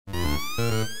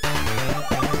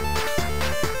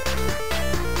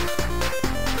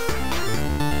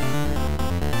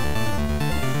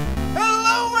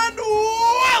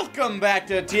Welcome back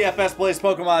to TFS Plays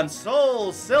Pokemon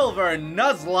Soul Silver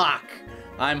Nuzlocke.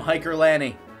 I'm Hiker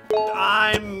Lanny.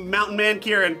 I'm Mountain Man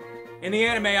Kieran. In the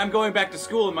anime, I'm going back to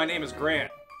school and my name is Grant.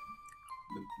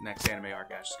 The next anime arc,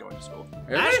 Ash is going to school.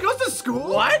 Really? Ash goes to school?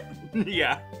 What?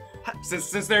 Yeah.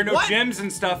 Since there are no gyms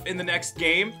and stuff in the next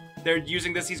game, they're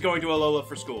using this. He's going to Alola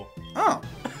for school. Oh.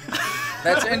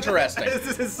 That's interesting. This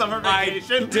is his summer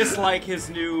vacation. I dislike his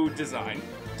new design.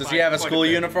 Does he have a school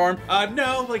uniform?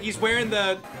 No, like he's wearing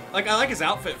the, like I like his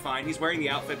outfit fine. He's wearing the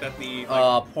outfit that the,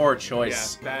 like, poor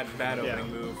choice. Yeah, bad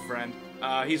opening move, friend.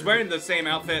 He's wearing the same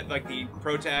outfit like the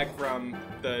pro tag from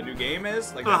the new game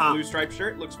is, like that blue striped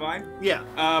shirt, looks fine. Yeah.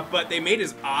 But they made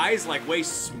his eyes like way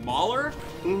smaller,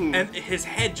 and his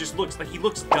head just looks like he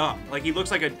looks dumb. Like he looks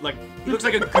like a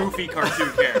goofy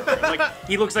cartoon character. Like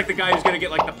he looks like the guy who's gonna get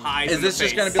like the pies. Is this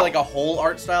just gonna be like a whole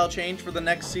art style change for the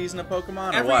next season of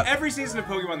Pokemon, or what? Every season of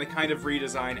Pokemon, they kind of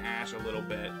redesign Ash a little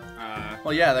bit.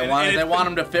 Well, yeah, they want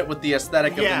him to fit with the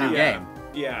aesthetic of the new game.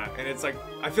 Yeah, and it's like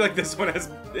I feel like this one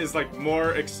is like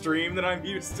more extreme than I'm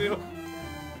used to.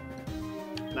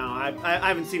 No, I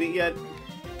haven't seen it yet.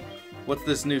 What's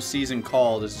this new season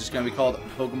called? Is it just going to be called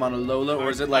Pokemon Alola, or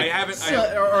is it like?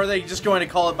 Or are they just going to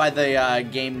call it by the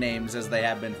game names as they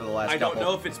have been for the last couple? I don't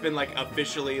know if it's been like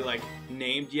officially like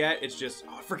named yet. It's just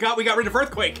I forgot we got rid of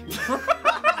Earthquake.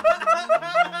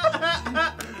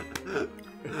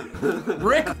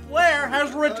 Ric Flair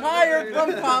has retired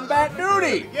from combat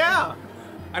duty. Yeah.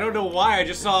 I don't know why. I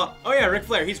just saw. Oh yeah, Ric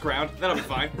Flair. He's ground. That'll be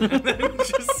fine.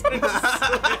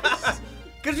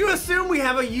 Because you assume we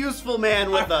have a useful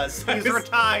man with us. He's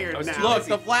retired now. Look,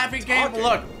 the Flaffy came.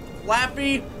 Look,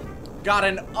 Flaffy got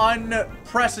an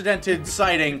unprecedented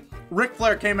sighting. Ric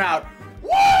Flair came out. Woo!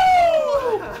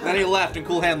 Then he left, and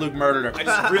Cool Hand Luke murdered her. I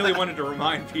just really wanted to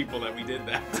remind people that we did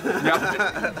that.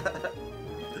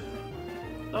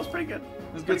 That was pretty good.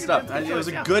 It was good stuff. It was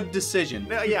a good decision.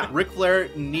 Yeah. Ric Flair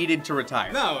needed to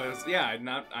retire. No, it was,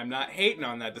 I'm not hating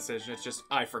on that decision. It's just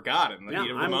I forgot in the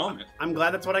heat of the moment. I'm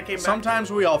glad that's what I came back.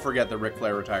 Sometimes we all forget that Ric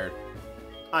Flair retired.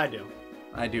 I do.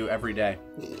 I do every day.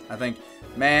 I think,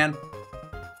 man,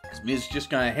 this music's just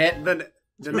gonna hit. The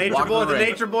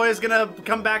nature boy is gonna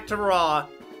come back to Raw.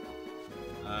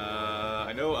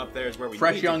 I know up there is where we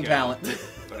fresh need young to go, talent,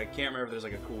 but I can't remember if there's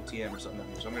like a cool TM or something.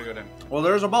 So I'm gonna go down. Well,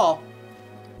 there's a ball.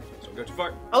 Go too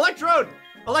far. Electrode!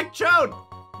 Electrode!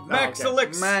 Max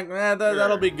Elix!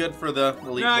 That'll be good for the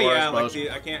Elite Four, I suppose.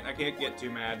 I can't get too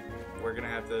mad. We're gonna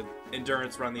have to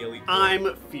endurance run the Elite Four.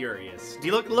 I'm furious. Do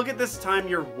you look at this time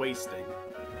you're wasting?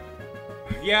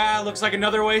 Yeah, looks like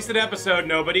another wasted episode.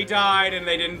 Nobody died and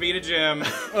they didn't beat a gym.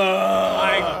 Like,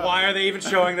 why are they even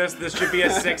showing this? This should be a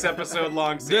 6-episode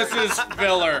long series. This is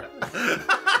filler.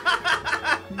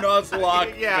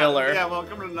 Nuzlocke filler. Yeah,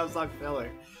 welcome to Nuzlocke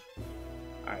filler.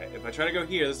 Alright, if I try to go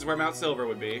here, this is where Mount Silver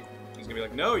would be. He's gonna be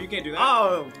like, no, you can't do that.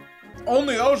 Oh!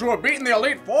 Only those who have beaten the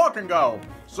Elite Four can go.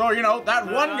 So, you know, that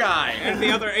one guy. And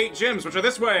the other 8 gyms, which are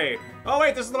this way. Oh,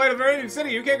 wait, this is the way to the Radiant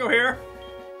City. You can't go here.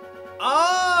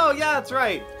 Oh, yeah, that's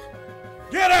right.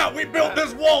 Get out! We built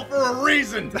this wall for a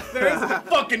reason. There's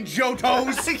fucking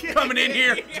Johtos coming in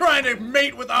here trying to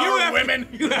mate with our women.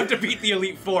 You have to beat the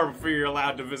Elite Four before you're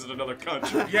allowed to visit another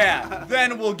country. Yeah,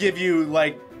 then we'll give you,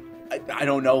 like, I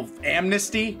don't know,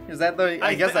 amnesty? Is that the...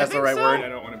 I guess that's the right word. I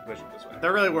don't want to push it this way.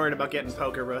 They're really worried about getting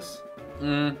Pokerus.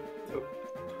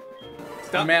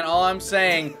 Stop. Man, all I'm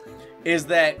saying is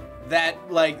that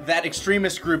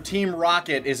extremist group, Team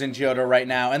Rocket, is in Johto right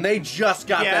now, and they just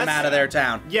got them out of their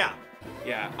town. Yeah.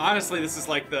 Yeah, honestly, this is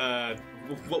like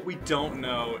what we don't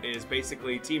know is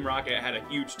basically Team Rocket had a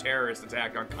huge terrorist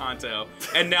attack on Kanto,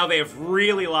 and now they have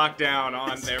really locked down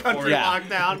on their country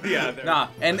lockdown. Yeah, nah,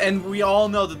 and we all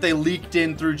know that they leaked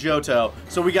in through Johto,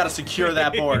 so we gotta secure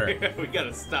that border. We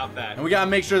gotta stop that. And we gotta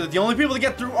make sure that the only people that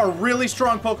get through are really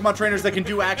strong Pokemon trainers that can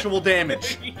do actual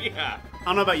damage. Yeah. I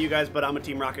don't know about you guys, but I'm a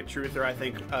Team Rocket truther. I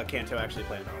think Kanto actually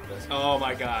planned all of this. Oh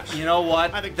my gosh. You know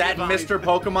what? I think that Mr.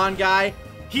 Pokemon guy...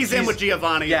 He's in with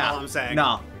Giovanni, is all I'm saying.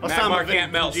 No. Magmar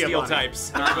can't melt steel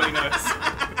types. Nobody knows.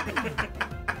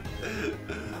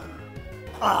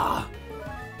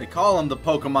 They call him the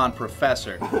Pokemon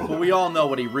Professor, but we all know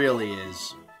what he really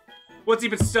is. What's he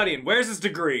been studying? Where's his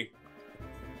degree?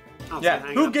 Yeah,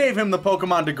 who gave him the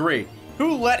Pokemon degree?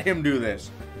 Who let him do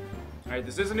this? Alright,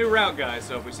 this is a new route, guys,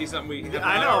 so if we see something we have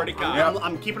not already caught.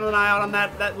 I'm keeping an eye out on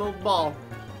that little ball.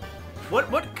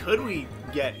 What could we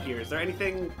get here? Is there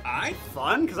anything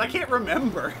fun? Because I can't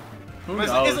remember. Who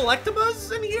knows? Is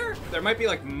Electabuzz in here? There might be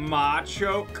like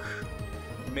Machoke.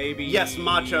 Maybe... Yes,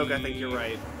 Machoke, I think you're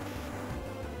right.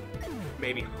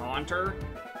 Maybe Haunter?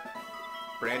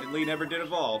 Brandon Lee never did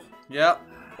evolve. Yep.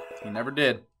 He never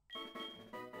did.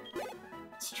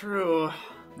 It's true.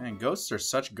 Man, ghosts are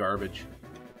such garbage.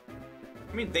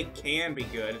 I mean, they can be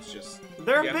good. It's just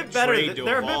They're you a have bit to better. trade to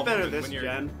They're a evolve bit better them this when you're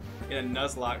gen. in a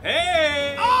Nuzlocke.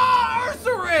 Hey! Ah,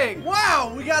 Ursa Ring!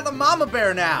 Wow, we got the mama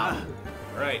bear now.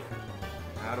 Right.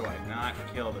 How do I not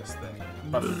kill this thing?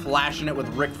 But flashing it with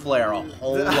Ric Flair a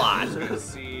whole lot. Let's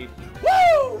see.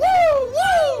 Woo! Woo!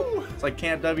 Woo! It's like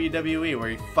Camp WWE where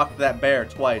you fucked that bear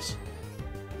twice.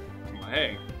 Well,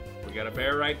 hey, we got a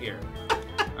bear right here.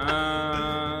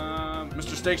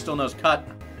 Mr. Steak still knows cut.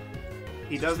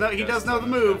 He does know. He does know the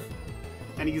move,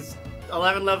 and he's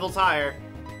 11 levels higher.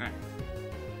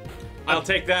 I'll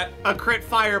take that. A crit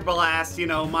fire blast, you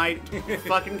know, might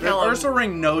fucking If kill him. Ursa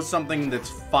Ring knows something that's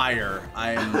fire,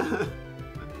 I'm...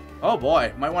 Oh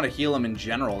boy, might want to heal him in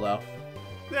general though.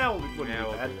 Yeah, we'll be Yeah,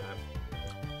 we'll bad. do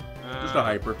that. Just a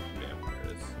hyper. Yeah,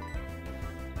 there it is.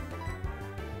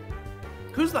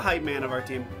 Who's the hype man of our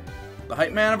team? The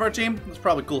hype man of our team is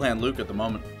probably Cool Hand Luke at the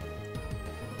moment.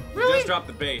 He does drop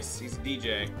the bass. He's a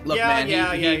DJ. Look, Yeah, man,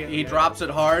 yeah, he drops it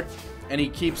hard, and he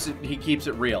keeps it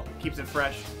real, Keeps it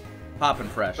fresh. popping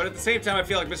fresh. But at the same time, I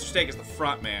feel like Mr. Steak is the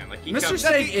front man. Like he Mr. comes-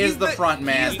 Steak He's is the front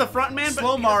man. He is the front man, but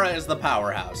Slow Mara is the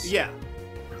powerhouse. yeah.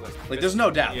 Like there's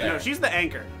no doubt Yeah. No, she's the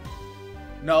anchor.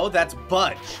 No, that's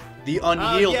Budge, the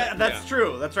unyielding. Yeah, that's Yeah.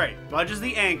 true. That's right. Budge is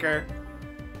the anchor.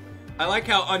 I like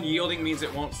how unyielding means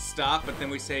it won't stop, but then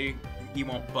we say he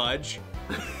won't budge.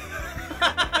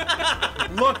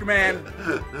 Look, man,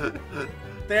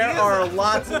 there are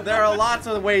lots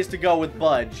of ways to go with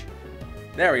Budge.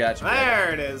 There we got you.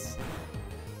 There it is.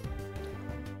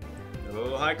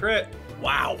 Oh, high crit.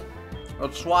 Wow.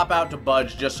 Let's swap out to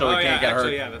Budge just so he yeah, can't get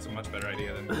actually, hurt. yeah, that's a much better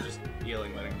idea than just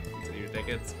healing, letting him continue to take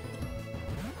hits.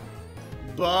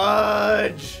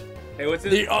 Budge. Hey, what's it?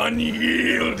 The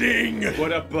unyielding.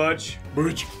 What up, Budge?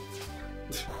 Budge.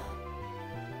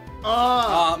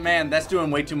 Oh. Oh man, that's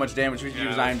doing way too much damage. We should Yeah.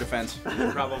 use Iron Defense.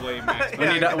 Probably max.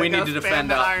 We need to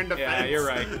defend up. Iron defense. Yeah, you're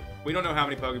right. We don't know how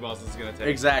many Pokeballs this is gonna take.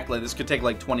 Exactly. This could take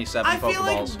like 27 I feel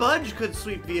Pokeballs. like Budge could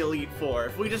sweep the Elite Four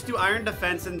if we just do Iron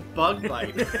Defense and Bug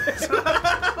Bite.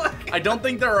 I don't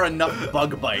think there are enough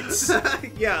bug bites.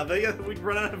 Yeah, we'd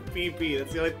run out of PP.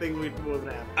 That's the only thing we would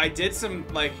have. I did some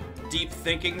like deep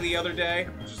thinking the other day,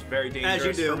 which is very dangerous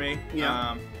As you do. for me.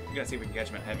 Yeah. We gotta see if we can catch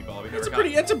him at heavy ball. We've It's never a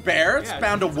it's a bear. It's Yeah,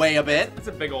 bound to weigh a bit. It's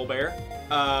a big old bear.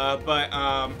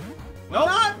 Nope.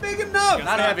 Not big enough.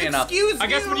 Not heavy enough. Excuse I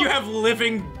guess when you have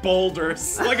living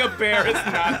boulders, like a bear is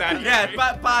not that Yeah, heavy.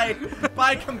 but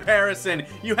by comparison,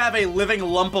 you have a living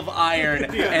lump of iron,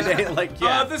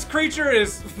 and This creature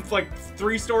is like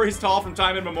 3 stories tall from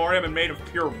time immemorial and made of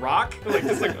pure rock. Like,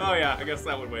 just like, oh yeah, I guess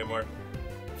that would weigh more.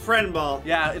 Friend ball.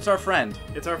 yeah, it's our friend.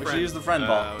 It's our We friend. should use the friend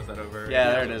ball. Was that over? Yeah,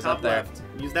 there it is, Top up there. left.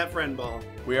 Use that friend ball.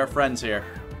 We are friends here.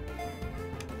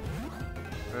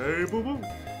 Hey, boo boo.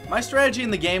 My strategy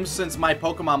in the game, since my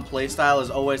Pokemon playstyle is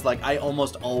always like I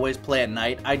almost always play at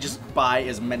night, I just buy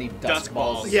as many Dusk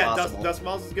Balls as Yeah, possible. dust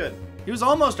balls is good. He was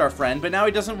almost our friend, but now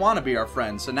he doesn't want to be our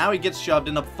friend, so now he gets shoved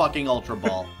in the fucking Ultra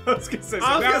Ball. I was gonna say, so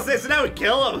I was now, gonna say, so now we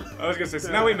kill him. I was gonna say,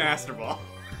 so now we Master Ball.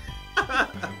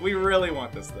 We really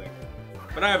want this thing.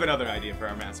 But I have another idea for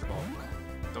our Master Ball.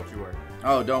 Don't you worry.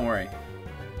 Oh, don't worry.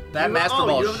 That You- Master oh,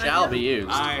 Ball you have an shall idea? be used.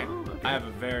 I have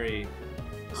a very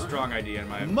strong idea in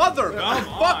my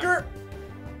Motherfucker!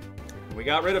 We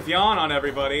got rid of Yawn on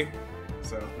everybody,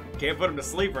 so can't put him to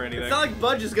sleep or anything. It's not like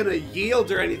Budge is gonna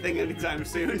yield or anything anytime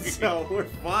soon, so we're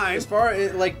fine. As far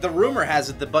as, like, the rumor has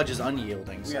it that Budge is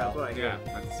unyielding, so. Yeah, that's what I hear. Yeah,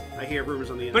 that's... I hear rumors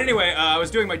on the But internet. anyway, I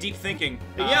was doing my deep thinking.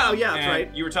 Yeah, yeah, that's and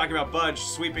right. You were talking about Budge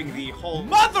sweeping the whole...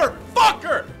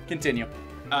 Motherfucker! Continue.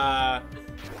 I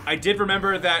did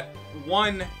remember that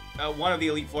one of the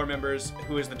Elite Four members,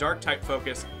 who is the Dark type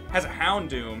focus, has a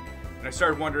Houndoom, and I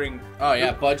started wondering... Oh,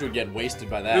 yeah, Budge would get wasted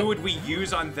by that. Who would we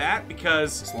use on that?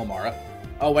 Because... Slowmara.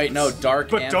 Oh, wait, no, Dark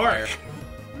But and Dark!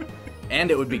 Fire. And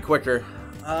it would be quicker.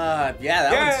 Yeah,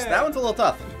 that one's a little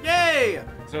tough. Yay!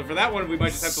 So for that one, we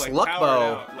might just have to, like, Sluckbow. power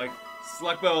it out. Like,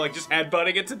 Sluckbow, like, just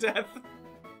headbutting it to death.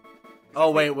 Oh,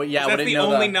 wait, yeah, That's would it the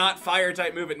know only the... not fire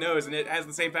type move it knows, and it has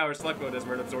the same power Sluckbow does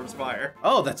where it absorbs fire.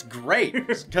 Oh, that's great.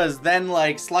 Because then,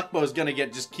 like, Sluckbow's gonna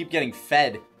just keep getting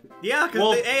fed. Yeah, because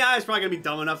Well- the AI is probably gonna be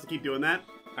dumb enough to keep doing that.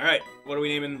 Alright, what are we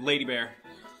naming Lady Bear?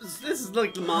 This is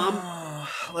like the mom.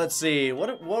 Let's see.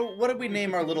 What did we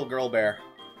name our little girl bear?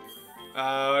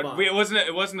 It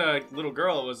wasn't a little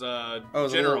girl, it was a Oh, it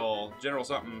was a General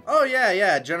something. Oh,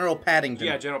 yeah, General Paddington.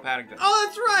 Yeah, General Paddington. Oh,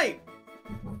 that's right!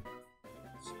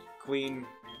 Queen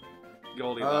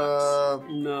Goldilocks.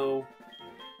 No.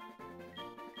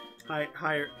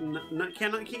 Higher.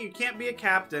 You can't be a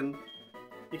captain.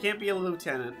 You can't be a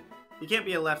lieutenant. You can't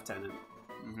be a lieutenant.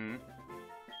 Mm-hmm.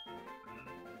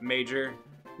 Major.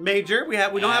 Major. We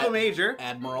don't have a major.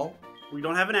 Admiral. We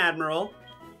don't have an admiral.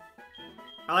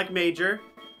 I like major.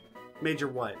 Major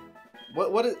what?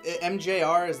 What is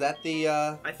MJR? Is that the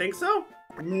I think so.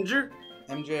 Major.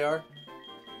 MJR?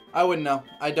 I wouldn't know.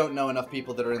 I don't know enough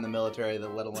people that are in the military,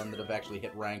 that let alone that have actually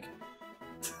hit rank.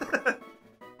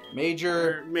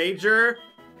 Major. Major.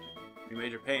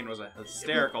 Major Payne was a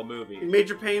hysterical movie.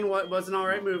 Major Payne was an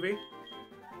alright movie.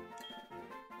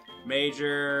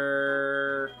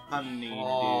 Major Honey.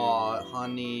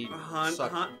 Honey.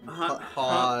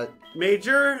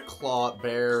 Major Claw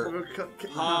Bear.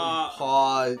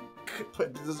 Paw.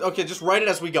 Okay, just write it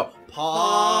as we go.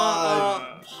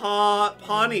 Pawnee.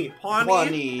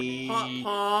 Pawnee.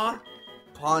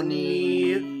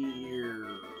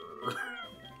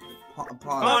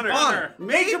 Bonner.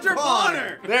 Major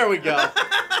Bonner. There we go.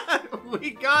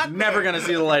 We got Never gonna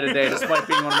see the light of day, despite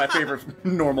being one of my favorite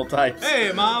normal types.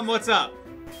 Hey, Mom, what's up?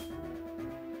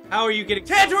 How are you getting...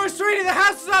 Tanjiro, sweetie, the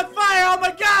house is on fire! Oh my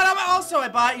god! I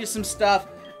bought you some stuff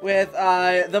with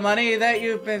the money that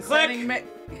you've been sending me.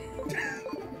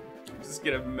 Just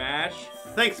get a mash.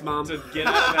 Thanks, Mom. To get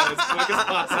out of that as quick as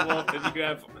possible, and you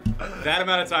have that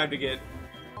amount of time to get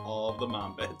all of the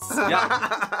mom bits.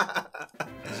 Yeah.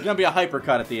 There's gonna be a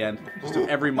hypercut at the end. Just do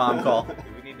every mom call.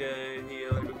 We need to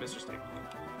heal with Mr. Steak.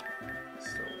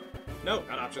 No,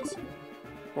 not options.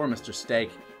 Poor Mr.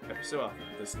 Steak. Every so often,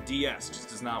 this DS just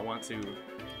does not want to...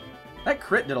 That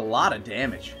crit did a lot of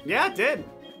damage. Yeah, it did.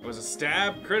 It was a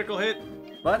stab, critical hit.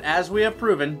 But as we have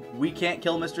proven, we can't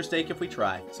kill Mr. Steak if we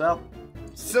try. So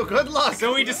good luck.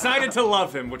 So we decided to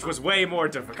love him, which was way more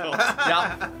difficult.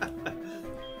 Yeah.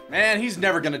 Man, he's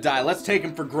never gonna die. Let's take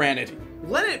him for granted.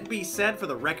 Let it be said for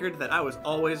the record that I was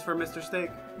always for Mr. Steak.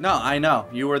 No, I know.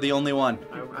 You were the only one.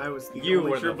 I was the You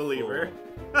only were true the believer.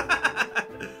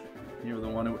 You were the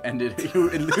one who ended.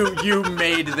 You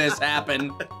made this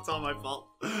happen. It's all my fault.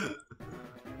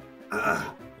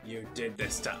 You did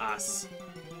this to us.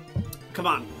 Come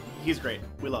on, he's great.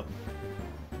 We love him.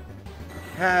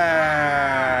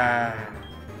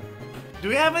 Do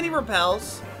we have any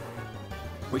repels?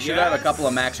 We should have a couple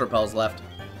of max repels left.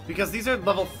 Because these are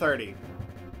level 30.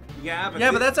 Yeah, but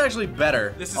Yeah, but that's actually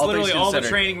better. this is all literally things all the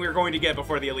considered. training we were going to get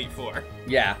before the Elite Four.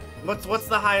 Yeah. What's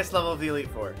the highest level of the Elite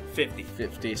Four? 50.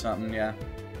 50 something, yeah.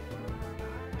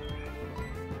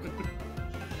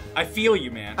 I feel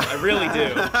you, man. I really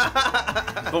do.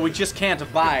 But we just can't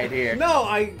abide here. No,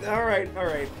 alright.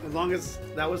 As long as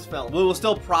that was felt. We will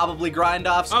still probably grind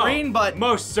off screen, but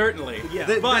most certainly. Yeah.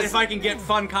 But if I can get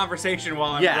fun conversation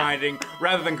while I'm grinding,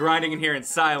 rather than grinding in here in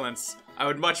silence, I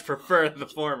would much prefer the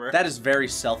former. that is very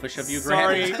selfish of you,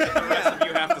 Sorry, Grant. the rest of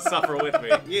you have to suffer with me.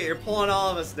 Yeah, you're pulling all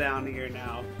of us down here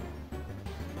now.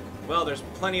 Well, there's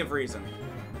plenty of reason.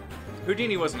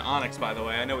 Houdini wasn't Onyx, by the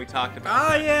way. I know we talked about Oh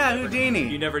that. yeah, You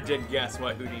Houdini. never did guess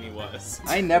what Houdini was.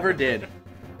 I never did.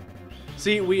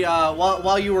 See, we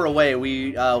while you were away,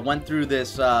 we went through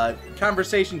this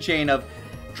conversation chain of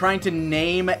trying to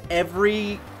name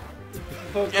every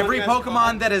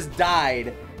Pokemon that has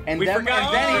died, and We then, forgot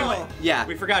and then Idrim. yeah,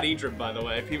 We forgot Idrim, by the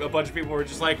way. A bunch of people were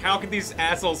just like, how could these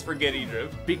assholes forget Idrim?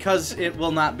 because it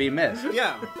will not be missed.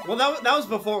 Yeah. Well, that was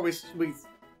before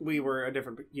we were a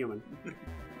different human.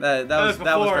 That was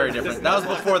before. very different. That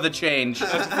was before the change.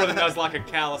 That's before the Nuzlocke had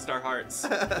calloused our hearts.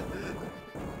 That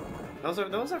was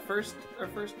our first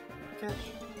catch.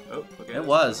 Oh, okay. It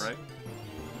was. Right.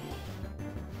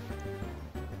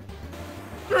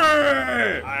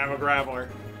 I am a Graveler.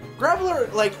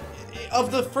 Graveler, like,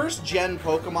 of the first gen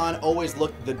Pokemon, always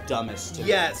looked the dumbest to me.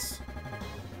 Yes.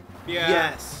 Yeah.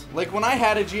 Yes. Like, when I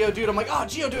had a Geodude, I'm like, oh,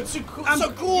 Geodude's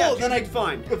so cool. Yeah, then I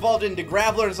fine. evolved into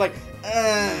Graveler, and it's like,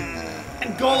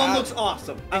 And Golem looks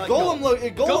awesome. I like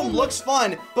Golem looks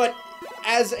fun, but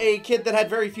as a kid that had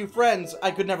very few friends,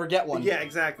 I could never get one. Yeah,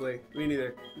 exactly. Me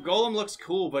neither. Golem looks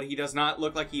cool, but he does not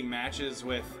look like he matches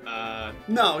with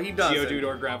No, he doesn't. Geodude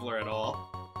or Graveler at all.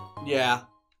 Yeah.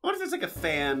 What if there's like a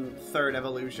fan third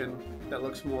evolution that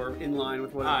looks more in line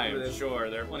with what it I'm is?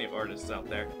 sure there are plenty of artists out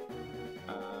there.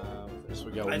 There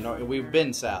we go. We've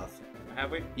been south.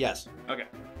 Have we? Yes. Okay.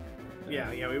 Yeah,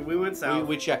 we went south.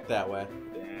 We checked that way.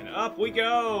 And up we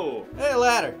go! Hey,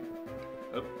 ladder.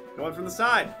 Going from the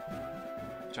side.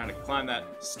 Trying to climb that.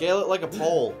 Scale it like a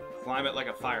pole. Climb it like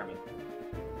a fireman.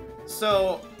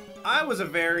 So, I was a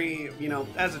very, you know,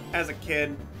 as a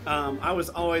kid, I was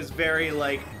always very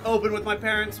like open with my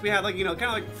parents. We had like, you know, kind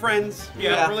of like friends,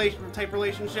 type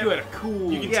relationship. You had a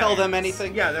cool. You can tell them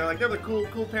anything. Yeah, they're the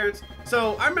cool parents.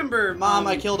 So I remember, Mom,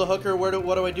 I killed a hooker. What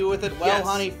do I do with it? Well, Yes.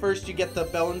 honey, first you get the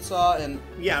bell and saw, and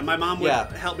yeah, my mom would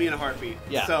help me in a heartbeat.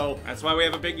 Yeah. So That's why we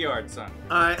have a big yard, son.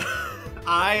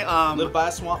 I live by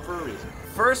a swamp for a reason.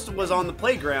 first was on the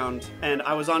playground, and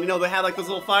I was on, you know, they had like those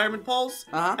little fireman poles,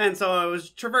 and so I was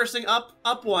traversing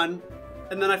up one,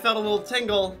 and then I felt a little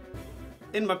tingle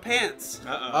in my pants,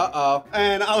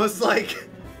 and I was like,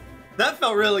 that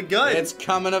felt really good. It's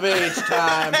coming of age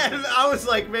time. And I was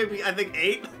like, maybe I think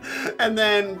 8, and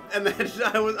then I was just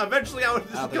I don't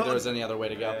think there was any other way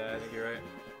to go. Yeah, I think you're right.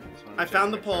 I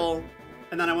found the pole,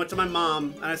 and then I went to my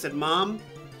mom, and I said, Mom,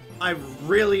 I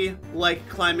really like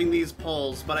climbing these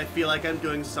poles, but I feel like I'm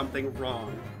doing something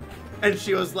wrong. And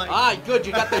she was like... Ah, good,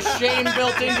 you got the shame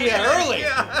built into you early.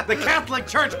 Yeah. The Catholic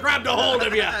Church grabbed a hold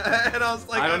of you. And I was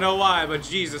like... I don't know why, but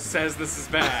Jesus says this is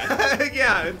bad.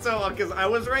 Yeah, and so, because I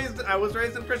was raised in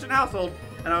a Christian household,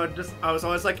 and I was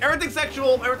always like, everything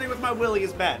sexual, everything with my willy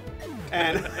is bad.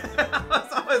 And I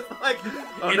was always like,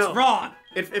 oh It's no. wrong.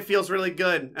 It feels really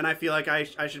good, and I feel like I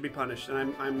should be punished,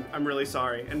 and I'm really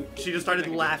sorry. And she just started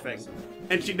laughing,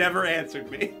 and she never answered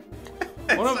me.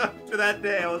 And so to that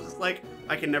day, I was just like,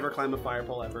 I can never climb a fire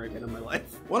pole ever again in my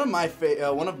life. One of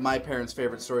my parents'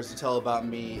 favorite stories to tell about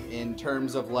me in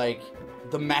terms of like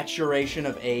the maturation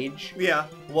of age. Yeah.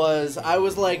 Was I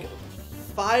was like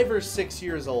 5 or 6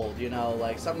 years old, you know,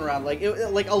 like something around like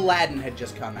like Aladdin had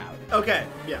just come out. Okay.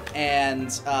 Yeah.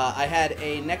 And I had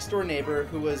a next door neighbor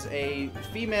who was a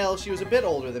female. She was a bit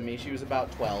older than me. She was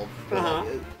about 12.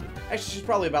 Actually, she's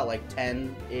probably about like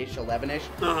 10-ish, 11-ish.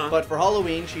 But for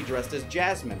Halloween, she dressed as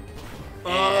Jasmine.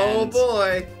 Oh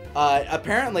boy.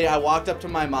 Apparently, I walked up to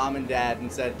my mom and dad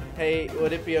and said, "Hey,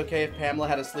 would it be okay if Pamela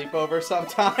had a sleepover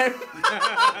sometime?"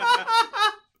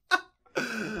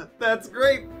 That's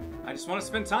great. I just want to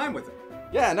spend time with her.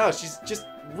 Yeah, no, she's just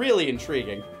really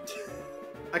intriguing.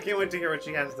 I can't wait to hear what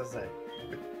she has to say.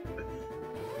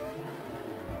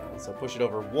 So push it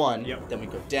over 1, then we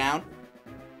go down.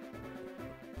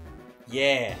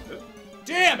 Yeah.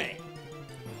 Damn it!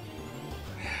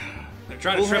 They're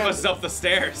trying to trip us up the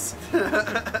stairs.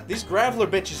 These Graveler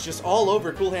bitches just all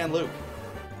over Cool Hand Luke.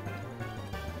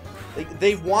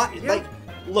 They want like,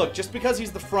 look, just because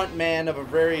he's the front man of a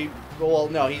very well,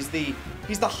 no, he's the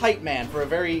hype man for a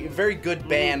very good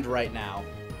band right now.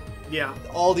 Yeah.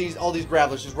 All these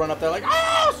Gravelers just run up there like,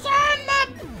 oh, son,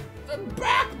 the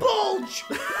back bulge.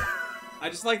 I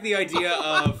just like the idea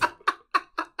of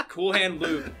Cool Hand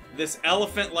Luke, this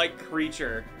elephant-like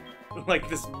creature, like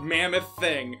this mammoth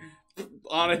thing,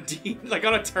 on a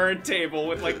turntable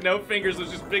with like no fingers, with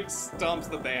just big stumps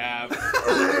that they have.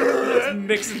 Just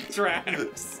mixing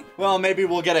tracks. Well, maybe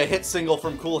we'll get a hit single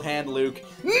from Cool Hand Luke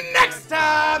next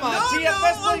time on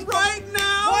TFS. No, right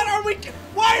now.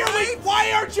 Why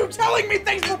aren't you telling me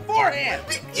things beforehand?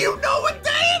 You know what day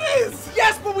it is.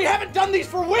 Yes, but we haven't done these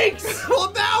for weeks.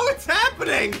 Well, now it's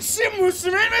happening. So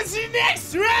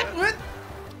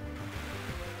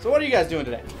what are you guys doing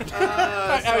today?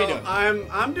 How are you doing?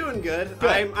 I'm doing good.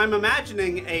 I'm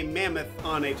imagining a mammoth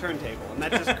on a turntable, and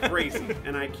that's just crazy.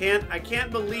 And I can't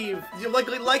believe,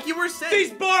 like you were saying,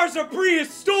 These bars are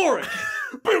prehistoric.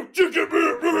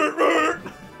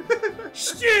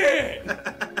 Shit.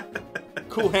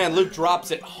 Cool Hand Luke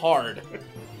drops it hard.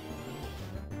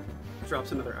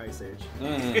 drops another Ice Age.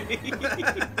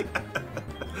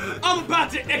 I'm about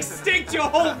to extinct your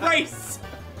whole race.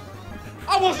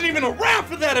 I wasn't even around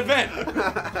for that event!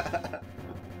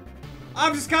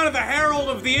 I'm just kind of the herald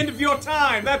of the end of your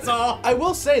time, that's all! I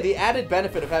will say, the added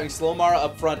benefit of having Slowmara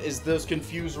up front is those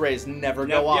confused rays never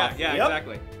go off. Yeah,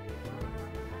 exactly.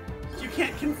 You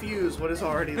can't confuse what is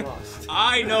already lost.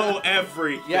 I know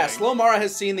everything! Yeah, Slowmara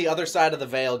has seen the other side of the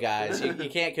veil, guys. You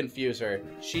can't confuse her.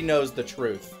 She knows the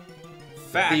truth.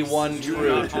 Facts the one do true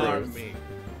not harm truth. me.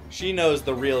 She knows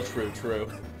the real true.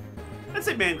 I'd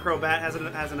say Man Crobat has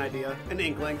an idea, an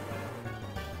inkling.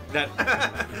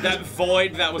 That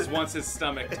void that was once his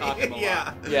stomach taught him a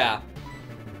lot. Yeah.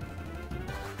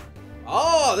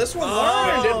 Oh, this one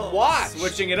learned and watched.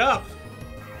 Switching it up.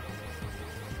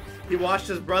 He watched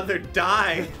his brother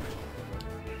die.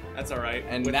 That's alright.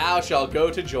 And now shall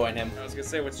go to join him. I was gonna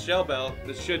say, with Shell Bell,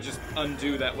 this should just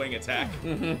undo that wing attack.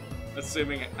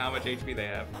 Assuming how much HP they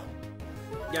have.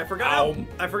 Yeah, I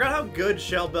forgot how good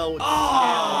Shell Bell would scale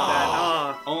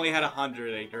that. Only had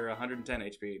 100 or 110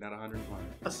 HP, not 120.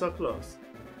 That's so close.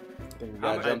 You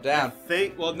gotta jump down.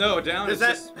 Well, no, down is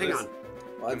just... Hang on.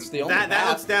 Well, that's the only that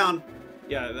looks down.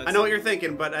 Yeah, that's... I know what you're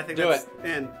thinking, but I think Do that's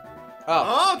in.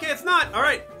 Oh, okay, it's not. All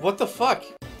right. What the fuck?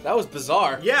 That was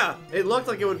bizarre. Yeah, it looked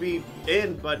like it would be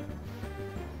in, but...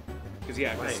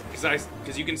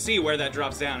 Because you can see where that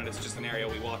drops down, and it's just an area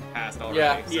we walked past already.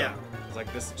 Yeah. So Yeah. It's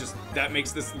like this that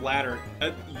makes this ladder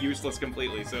useless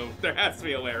completely, so there has to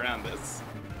be a way around this.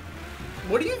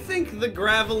 What do you think the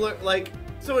Graveler, like,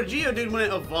 so a Geodude when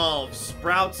it evolves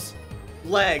sprouts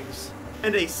legs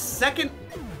and a second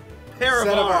pair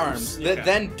Set of arms. that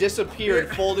then disappear and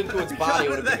fold into its body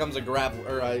when it becomes a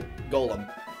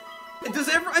golem.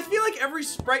 I feel like every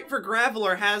sprite for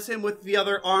Graveler has him with the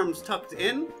other arms tucked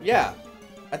in. Yeah.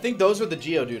 I think those are the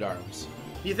Geodude arms.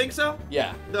 You think so?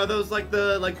 Yeah. Are those like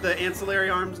the ancillary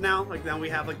arms now? Like now we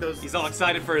have like those. He's all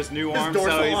excited for his new arms.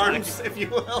 Dorsal so he's arms, like... if you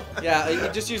will. Yeah,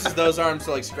 it just uses those arms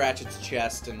to like scratch its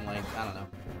chest and like, I don't know.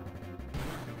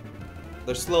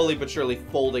 They're slowly but surely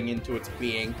folding into its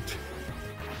being.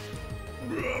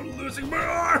 I'm losing my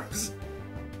arms!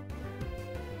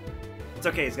 It's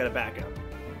okay, he's got a backup.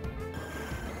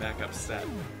 Backup set.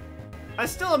 I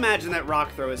still imagine that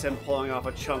rock throw is him pulling off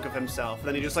a chunk of himself.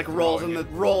 Then he just like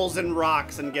rolls in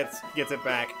rocks and gets it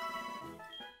back.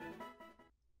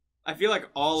 I feel like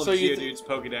all of Geodude's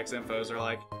Pokedex infos are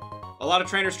like, a lot of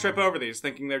trainers trip over these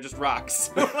thinking they're just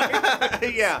rocks.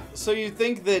 Yeah. So you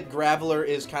think that Graveler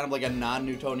is kind of like a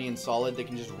non-Newtonian solid that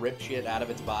can just rip shit out of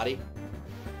its body?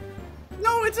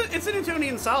 No, it's a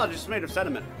Newtonian solid just made of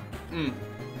sediment.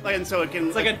 Like, and so it can.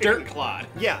 It's like a dirt clod.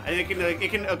 Yeah, and it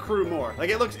can accrue more. Like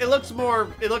it looks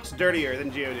dirtier than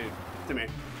Geodude to me.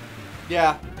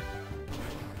 Yeah.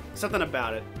 Something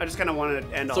about it. I just kind of wanted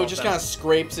to end all. So it just kind of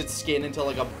scrapes its skin into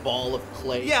like a ball of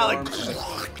clay. Yeah,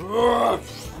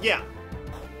 forms. Yeah.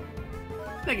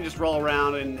 They can just roll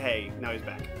around and hey, now he's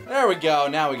back. There we go.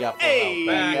 Now we got full Hey!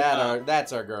 health.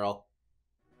 That's our girl.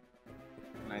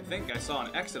 And I think I saw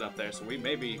an exit up there, so we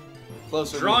may be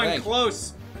Closer than you drawing think.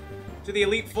 close to the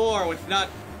Elite Four with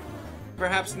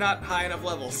perhaps not high enough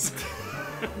levels.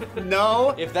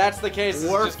 No. If that's the case,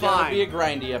 We're it's just gonna fine. be a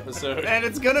grindy episode. And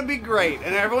it's gonna be great,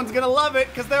 and everyone's gonna love it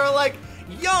because they were like,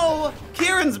 "Yo,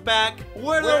 Kieran's back.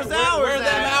 Where those hours Where them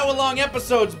at? hour-long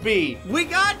episodes be? We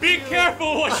got Be you."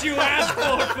 careful what you ask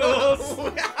for,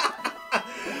 fools!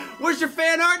 Where's your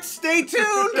fan art? Stay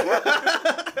tuned.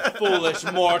 Foolish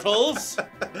mortals.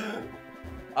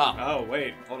 Ah. Oh,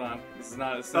 wait, hold on. This is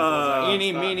not as simple as I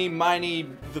Eeny, thought. meeny, miny,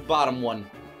 the bottom one.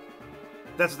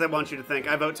 That's what they want you to think.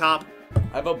 I vote top.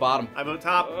 I vote bottom. I vote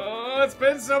top. Oh, it's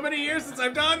been so many years since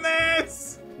I've done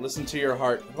this! Listen to your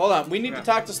heart. Hold on, we need to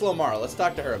talk to Slowmara. Let's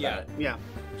talk to her about Yeah. it. Yeah.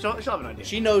 She'll have an idea.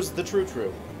 She knows the true.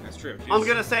 That's true. I'm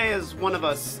gonna say as one of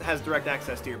us has direct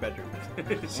access to your bedroom.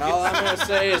 All I'm gonna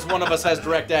say is one of us has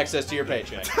direct access to your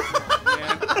paycheck.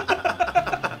 Yeah.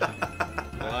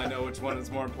 Well, I know which one is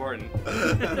more important.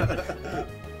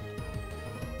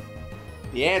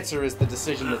 The answer is the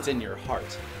decision that's in your heart.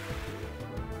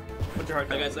 What's your heart?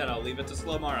 Like I said, I'll leave it to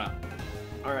Slowmara.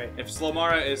 All right. If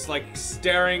Slowmara is like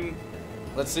staring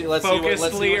Let's see what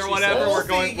focusedly or she whatever, says. we're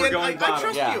going I bottom.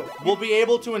 trust Yeah, you. we'll be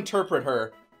able to interpret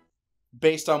her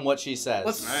based on what she says.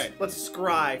 Let's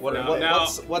scry. What- for Now, now.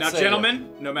 what now say gentlemen,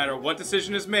 no matter what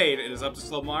decision is made, it is up to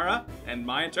Slowmara and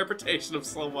my interpretation of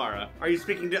Slowmara. Are you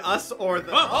speaking to us or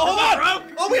the? Oh, hold on,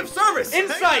 Rogue! Oh, we have service.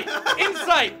 Insight!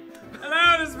 Insight!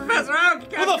 Hello, this is Professor Oak.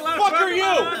 Who the fuck are you?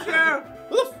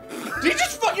 Did you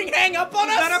just fucking hang up on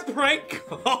Is us? that a prank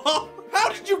call? How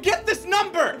did you get this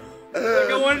number? Like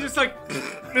I want to just like,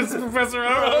 this is Professor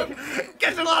Oak.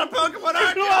 Catch a lot of Pokemon,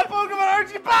 aren't you?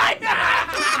 Aren't you? Bye!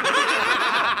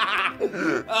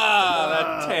 Ah,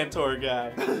 that Tantor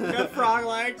guy. Got frog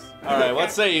legs. All right,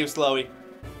 what say you, Slowy?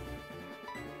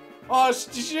 Oh,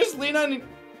 did she just lean on?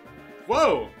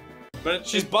 Whoa. But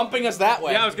She's bumping us that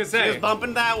way. yeah, I was gonna She say. was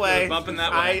bumping that way. She was bumping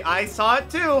that way. I saw it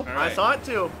too. I right. saw it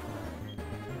too.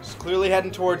 She's clearly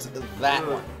heading towards that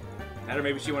one. Or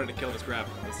maybe she wanted to kill this Graveler.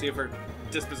 Let's see if her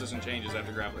disposition changes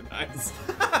after Graveler dies.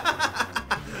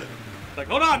 Like,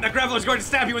 hold on, that Graveler's going to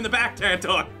stab you in the back,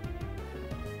 Tantor.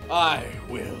 I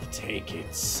will take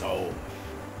its soul.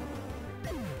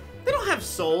 They don't have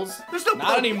souls. There's no.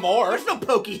 Not anymore. There's no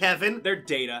Poke Heaven. They're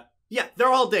data. Yeah, they're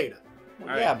all data. All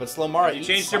Yeah, right. but Slowmara You eats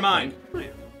changed your something.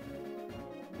 mind.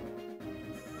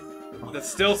 That's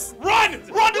still. Run!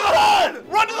 Run to the hole!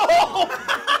 Run to the hole!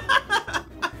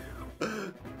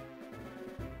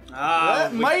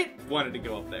 That We might- wanted to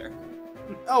go up there.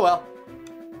 Oh well.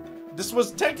 This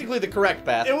was technically the correct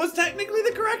path. It was technically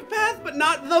the correct path, but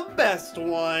not the best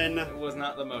one. It was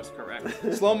not the most correct.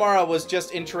 Slowmara was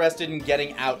just interested in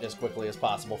getting out as quickly as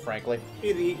possible, frankly.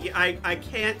 I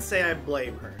can't say I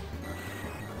blame her.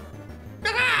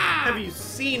 Have you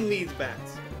seen these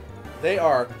bats? They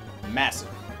are massive.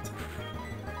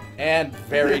 And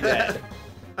very dead.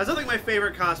 I still think my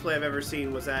favorite cosplay I've ever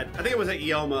seen was I think it was at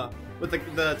Yoma, with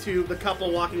the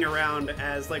couple walking around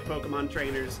as like Pokemon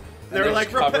trainers. They were like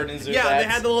covered in Zubats. Yeah, they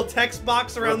had the little text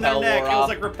box around Repel their neck. wore It was off.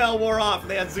 like Repel wore off,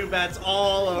 and they had Zubats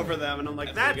all over them, and I'm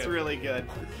like, that's really good.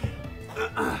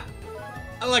 I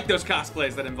like those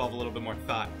cosplays that involve a little bit more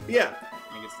thought. Yeah.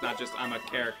 Like, it's not just I'm a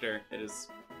character. It is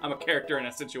I'm a character in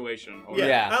a situation or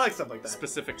Yeah, I like stuff like a that.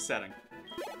 specific setting.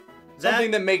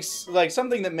 Something that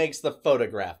makes the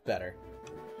photograph better.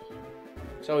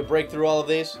 Shall we break through all of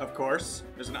these? Of course.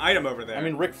 There's an item over there. I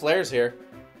mean, Ric Flair's here.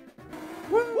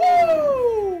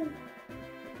 Woo!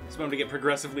 It's going to get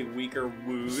progressively weaker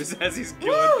woos as he's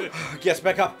going. Yes,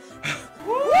 back up.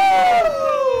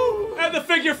 Woo! And the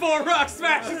figure 4 rock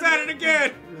smashes at it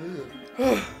again.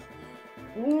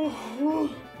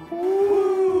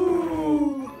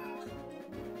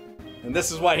 And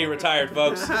this is why he retired,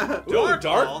 folks. Ooh,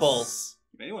 Dark Pulse.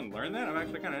 Did anyone learn that? I'm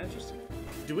actually kind of interested.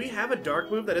 Do we have a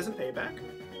dark move that isn't payback?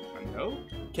 No.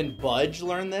 Can Budge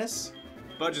learn this?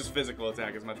 Budge's physical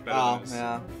attack is much better Oh, than his.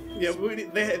 yeah.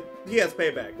 Yeah, he has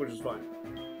payback, which is fine.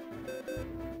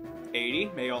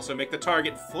 80 may also make the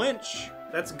target flinch.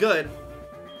 That's good.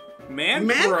 Man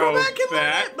Crobat can learn back.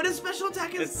 that, but his special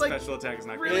attack is His like special attack is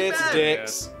not really great. It's bad.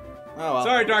 dicks. Oh, well.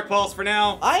 Sorry, Dark Pulse, for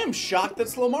now. I am shocked that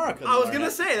Slowmara couldn't I was learn gonna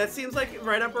it. say that seems like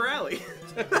right up her alley.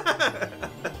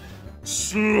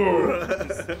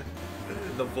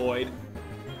 The Void.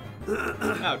 That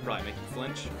would probably make you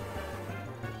flinch.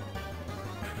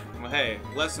 Well, hey,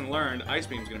 lesson learned. Ice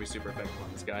Beam's gonna be super effective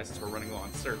on this guy since we're running low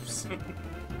on surfs.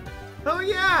 Oh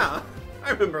yeah, I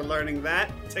remember learning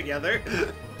that together.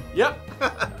 Yep.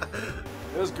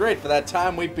 It was great for that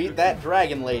time we beat that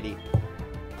dragon lady.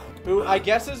 Who I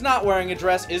guess is not wearing a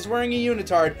dress, is wearing a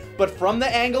unitard, but from the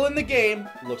angle in the game,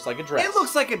 looks like a dress. It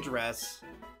looks like a dress.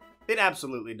 It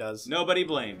absolutely does. Nobody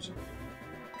blames you.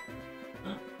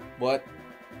 What?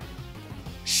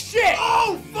 Shit!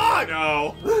 Oh fuck!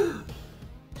 No.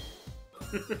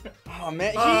 Oh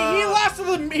man,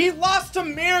 he lost to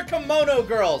Mere Kimono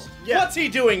Girls. Yeah. What's he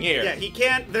doing here? Yeah, he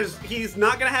can't. He's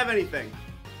not gonna have anything.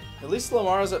 At least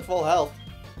Slowmara's at full health.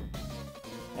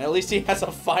 And at least he has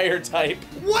a fire type.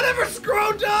 Whatever,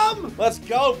 Scrotum! Let's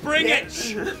go, Bring it!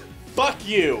 Fuck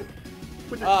you!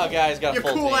 Oh, guys, got a Your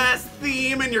full cool team. ass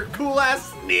theme and your cool ass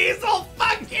Sneasel.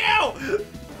 Fuck you!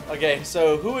 Okay,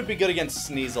 so who would be good against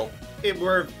Sneasel?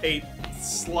 We're 8.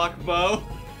 Sluckbo,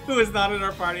 who is not in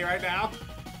our party right now.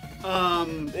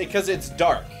 Because it's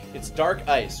dark. It's dark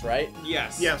ice, right?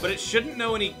 Yes. Yes. But it shouldn't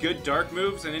know any good dark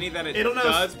moves, and any that It'll know-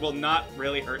 does will not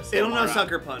really hurt It'll know Slowmara.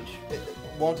 Sucker Punch.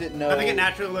 Won't it know? I think it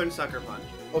naturally learns Sucker Punch.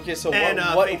 Okay, so And,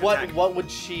 Fake Attack. what would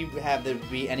she have that would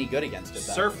be any good against it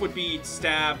then? Surf would be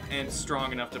stab and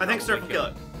strong enough to I think probably Surf will kill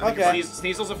it. I think Okay.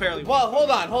 Sneasel's a fairly Well, hold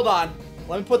on.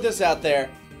 Let me put this out there.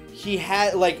 He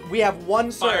had we have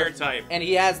one Surf, Fire type. and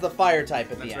he has the fire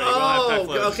type at That's the right. end. We'll have type Oh,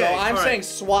 flows. okay. So I'm all saying right.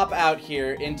 swap out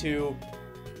here into,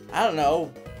 I don't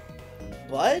know,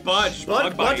 Budge? Budge.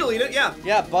 Bug Budge bite. will eat it, yeah.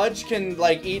 Yeah, Budge can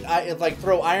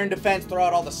throw iron defense, throw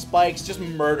out all the spikes, just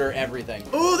murder everything.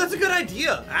 Ooh, that's a good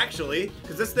idea, actually.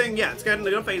 Because this thing, yeah, it's got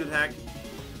no Feint Attack.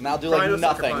 And I'll do Probably like no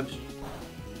Sucker nothing. Punch.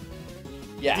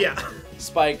 Yeah. Yeah.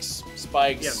 Spikes.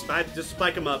 Yeah, just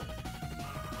spike him up.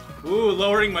 Ooh,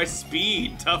 lowering my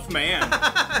speed. Tough man.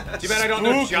 Too bad I don't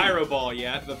know Spooky. Gyro Ball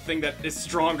yet. The thing that is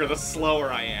stronger the slower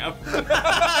I am.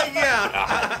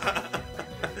 Yeah.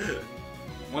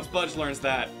 Once Budge learns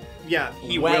that, Yeah.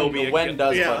 he will be a When kill-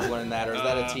 does Yeah. Budge learn that, or is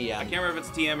that a TM? I can't remember if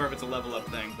it's TM or if it's a level up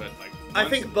thing, but like I once-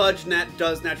 think Budge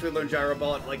does naturally learn Gyro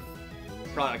Ball at like,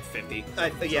 probably like 50. I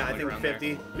something think around there.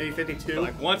 50, maybe 52. But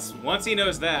like once he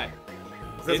knows that,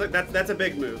 So that's a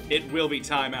big move. it will be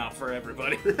timeout for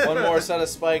everybody. One more set of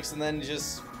spikes and then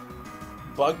just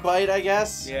Bug Bite, I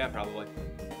guess? Yeah, probably.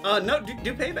 No,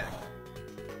 do payback.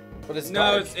 But it's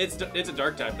No, dark. it's a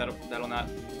dark type. That'll not.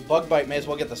 Bug Bite may as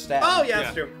well get the stab. Oh yeah,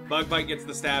 that's true. Bug Bite gets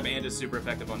the stab and is super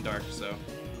effective on dark. So.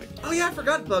 Like, Oh yeah, I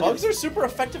forgot Bug. Bugs are super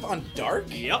effective on dark?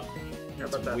 yep. How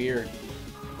about that? Weird.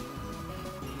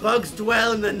 Bugs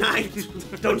dwell in the night,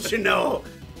 don't you know?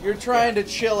 You're trying to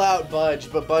chill out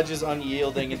Budge, but Budge is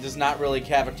unyielding and does not really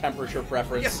have a temperature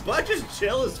preference. Yeah, Budge is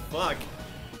chill as fuck.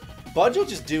 Budge will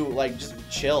just do, just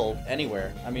chill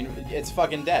anywhere. I mean, it's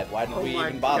fucking dead. Why did Oh we my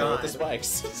even bother with the God.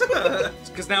 spikes?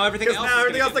 Because now everything else. Because now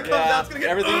everything else that comes out is gonna get.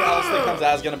 everything else that comes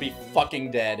out is gonna be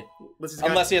fucking dead.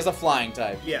 Unless he has a flying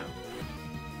type, Yeah.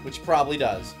 which he probably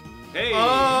does. Hey.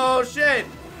 Oh shit!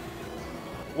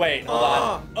 Wait, hold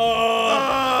on.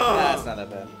 That's not that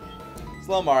bad.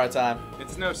 Slow Mara time.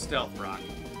 It's no stealth rock.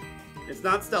 It's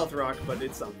not Stealth Rock, but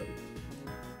it's something.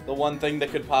 The one thing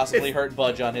that could possibly hurt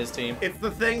Budge on his team. It's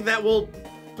the thing that will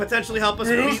potentially help us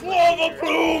Use beat. Lava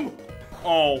Plume!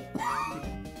 Oh.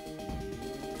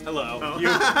 Hello.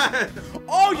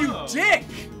 Oh, you dick!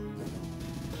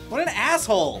 What an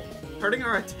asshole! Hurting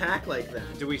our attack like that.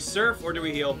 Do we surf or do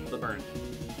we heal the burn?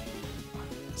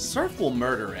 Surf will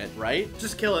murder it, right?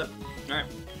 Just kill it. Alright.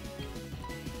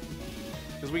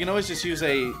 Because we can always just use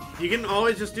a... You can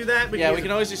always just do that. Yeah, we can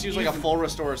always just use like a full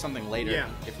restore or something later. Yeah.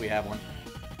 If we have one.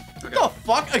 Okay. What the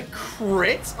fuck? A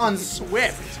crit on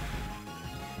Swift?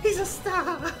 He's a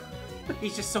star.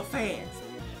 He's just so fast.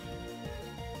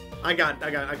 I got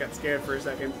scared for a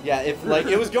second. Yeah, if like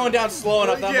it was going down slow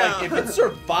enough, I'm Yeah. like, if it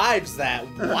survives that,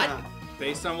 what?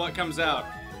 Based on what comes out,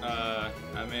 I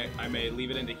may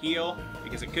leave it into heal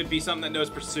because it could be something that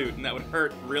knows pursuit, and that would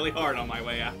hurt really hard on my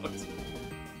way out.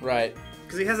 Right.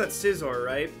 Because he has that Scizor,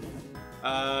 right?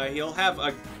 He'll have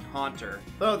a Haunter.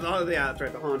 Oh, yeah, that's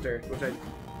right, the Haunter. Which I...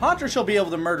 Haunter she'll be able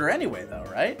to murder anyway, though,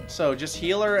 right? So just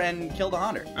heal her and kill the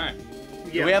Haunter. All right.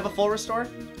 Do we have a full restore?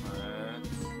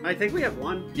 I think we have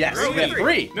one. Yes, Three. we have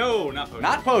 3. No, not potions.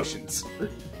 Not potions.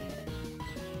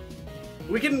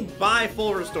 We can buy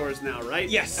full restores now, right?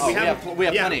 Yes. Oh, we have plenty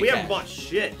of we haven't cash. bought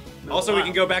shit. Also, we Wow.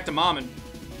 can go back to Mom and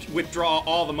withdraw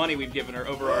all the money we've given her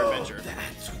over our adventure.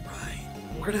 That's right.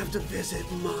 We're gonna have to visit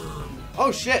Mom.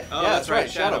 Oh shit! Oh, yeah, that's right,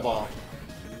 Shadow Shadow Ball.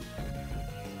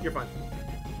 You're fine.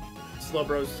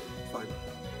 Slowbro's fine.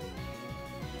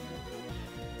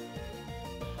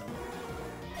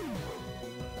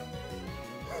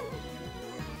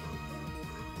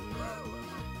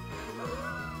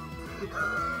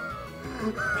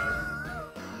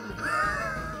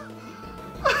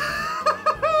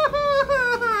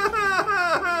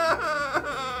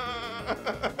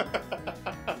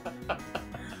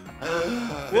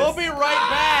 We'll be right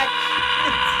back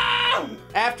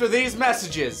after these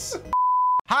messages.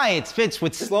 Hi, it's Fitz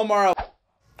with Slowmaro.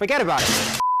 Forget about it.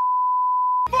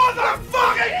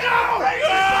 Motherfucking no!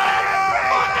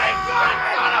 Fucking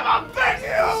son of a bitch!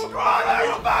 You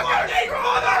motherfucker!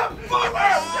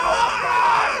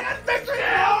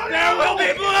 There will be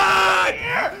blood!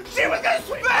 She was gonna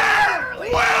spare!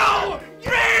 Will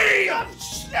be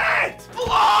shit!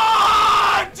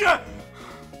 Blood!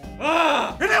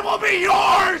 And it will be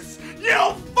yours!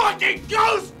 You fucking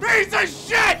ghost piece of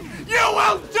shit! You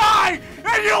will die!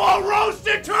 And you will roast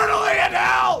eternally in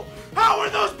hell! How are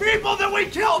those people that we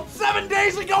killed 7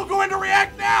 days ago going to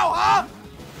react now, huh?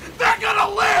 They're gonna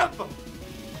live!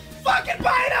 Fucking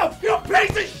bite him! You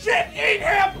piece of shit! Eat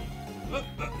him!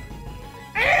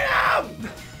 Eat him!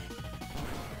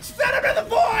 Send him to the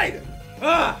void!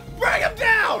 Bring him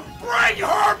down! Bring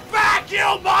her back,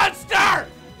 you monster!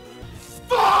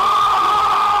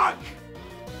 Fuck!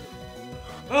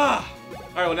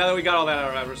 Alright, well, now that we got all that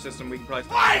out of our system, we can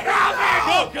probably... I have it!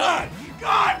 Oh, God!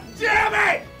 God damn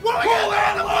it! What are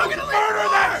we gonna do? Murder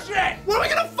that shit! What are we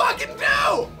gonna fucking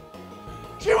do?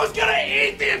 She was gonna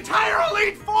eat the entire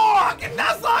Elite Four! Fucking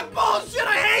Nuzlocke bullshit!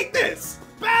 I hate this!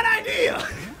 Bad idea!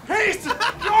 Piece of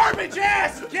garbage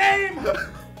ass game!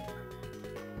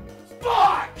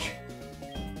 Fuck!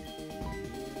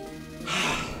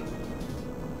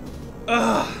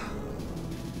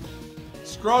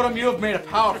 Scrotum, you have made a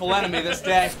powerful enemy this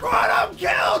day. Scrotum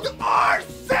killed our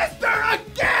sister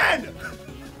again!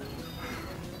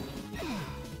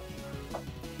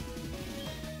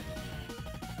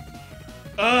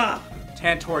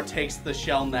 Tantor takes the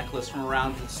shell necklace from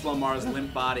around Slomar's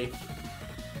limp body,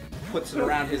 puts it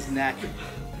around his neck.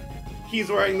 He's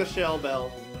wearing the shell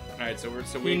bell. Alright,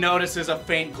 He notices a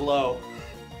faint glow.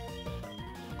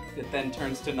 It then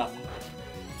turns to nothing.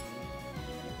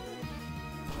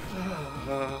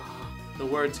 The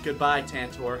words "goodbye,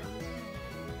 Tantor"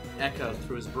 echo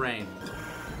through his brain,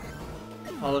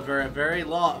 followed by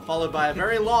a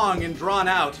very long and drawn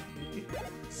out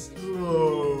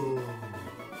slow.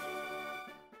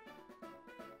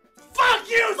 Fuck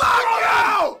you! Fuck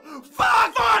you!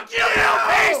 Fuck you! You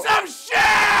piece of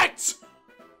shit!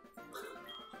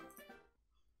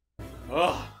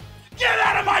 Ugh. Get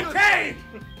out of my cave!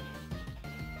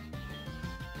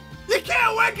 You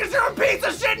can't win because you're a piece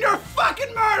of shit and you're a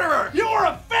fucking murderer! You're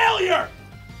a failure!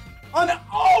 On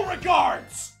all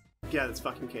regards! Get out of this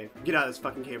fucking cave. Get out of this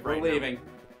fucking cave right now. We're leaving.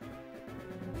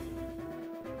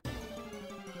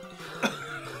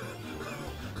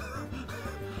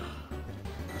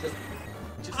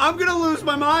 I'm gonna lose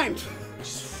my mind.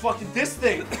 Just fucking this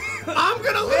thing. I'm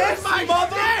gonna lose This my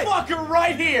motherfucker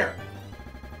right here!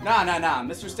 Nah.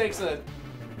 Mr. Steak's a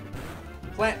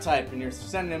plant type and you're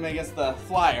sending him against the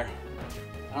flyer.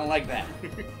 I don't like that.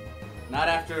 Not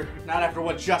after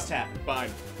what just happened.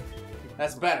 Fine.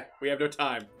 That's better. We have no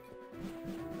time.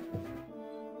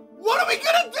 What are we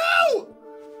gonna do?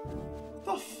 What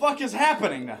the fuck is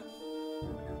happening now?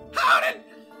 How did...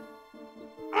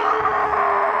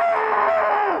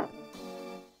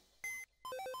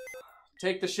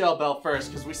 Take the shell bell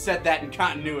first, because we said that in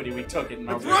continuity. We took it.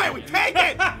 That's right, we take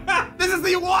it! This is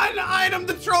the one item,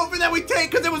 the trophy that we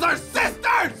take, because it was our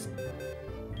sisters!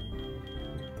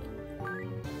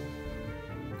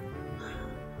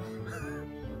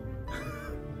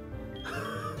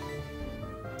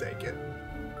 Take it.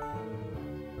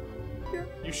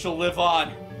 You shall live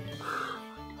on.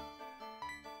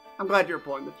 I'm glad you're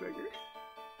pulling the trigger.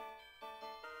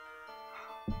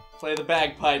 Play the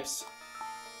bagpipes.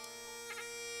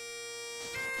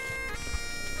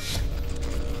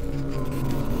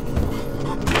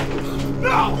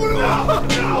 No! No!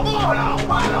 No!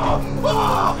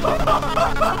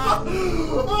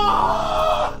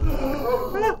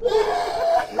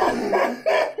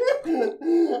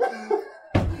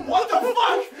 What the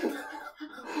fuck?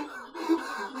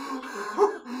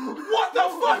 What the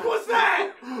fuck was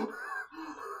that?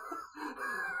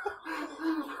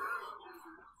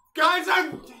 Guys,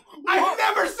 I've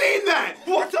never seen that!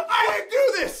 What the fuck? I didn't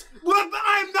do this!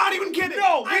 I'm not even kidding!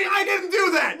 No! I didn't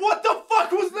do that! What the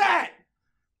fuck was that?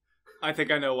 I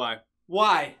think I know why.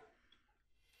 Why?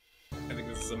 I think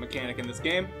this is a mechanic in this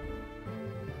game.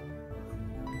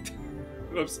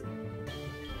 Oops.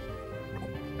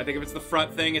 I think if it's the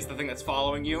front thing, it's the thing that's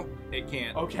following you. It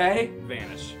can't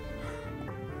vanish.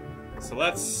 So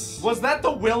let's... Was that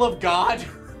the will of God?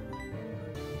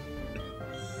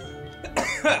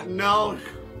 No.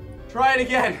 Try it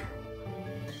again.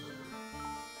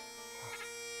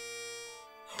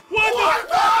 What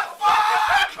the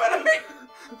fuck is happening?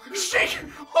 Shit!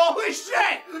 Holy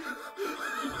shit!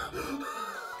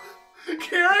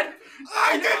 Kieran?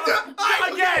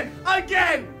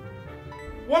 Again!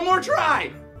 One more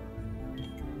try!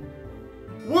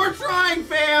 We're trying,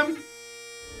 fam!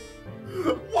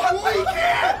 What? We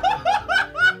can't!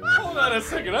 Hold on a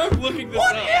second, I'm looking this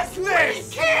up. What is this?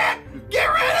 We can't! Get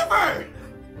rid of her!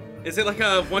 Is it like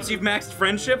a, once you've maxed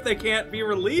friendship, they can't be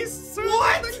released?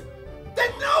 What?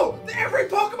 No! Every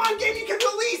Pokemon game you can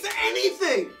release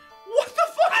anything! What the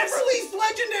fuck? I've released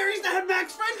legendaries that have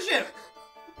max friendship!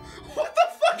 What the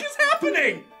fuck is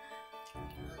happening?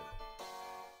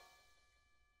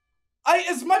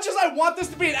 As much as I want this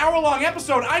to be an hour-long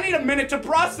episode, I need a minute to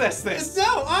process this.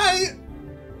 No,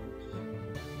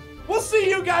 We'll see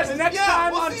you guys next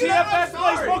time on TFS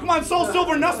Plays Pokemon Soul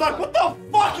Silver Nuzlocke. What the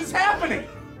fuck is happening?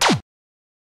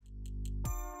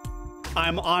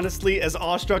 I'm honestly as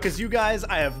awestruck as you guys.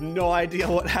 I have no idea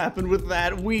what happened with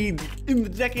that. In the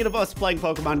decade of us playing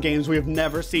Pokemon games, we have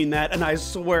never seen that, and I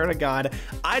swear to God,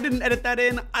 I didn't edit that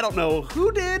in. I don't know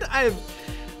who did.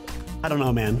 I don't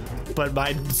know, man. But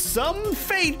by some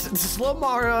fate,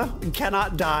 Slomara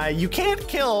cannot die. You can't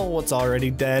kill what's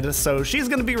already dead, so she's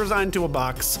gonna be resigned to a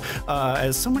box.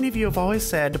 As so many of you have always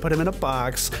said, to put him in a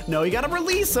box. No, you gotta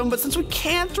release him, but since we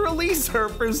can't release her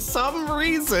for some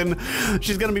reason,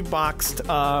 she's gonna be boxed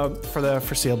for the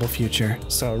foreseeable future.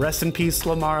 So rest in peace,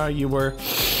 Slomara. You were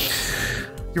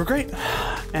great,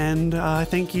 and I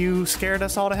think you scared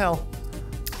us all to hell.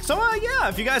 So yeah,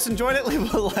 if you guys enjoyed it,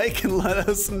 leave a like and let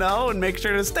us know, and make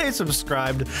sure to stay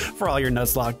subscribed for all your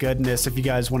Nuzlocke goodness. If you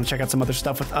guys want to check out some other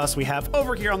stuff with us, we have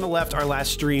over here on the left our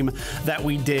last stream that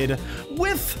we did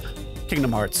with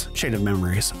Kingdom Hearts Chain of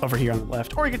Memories over here on the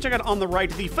left, or you can check out on the right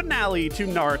the finale to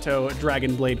Naruto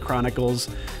Dragon Blade Chronicles.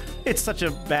 It's such a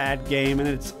bad game, and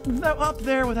it's up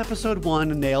there with episode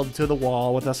 1 nailed to the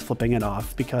wall with us flipping it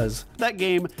off, because that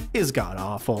game is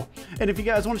god-awful. And if you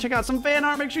guys want to check out some fan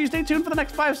art, make sure you stay tuned for the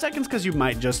next 5 seconds, because you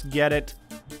might just get it.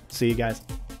 See you guys.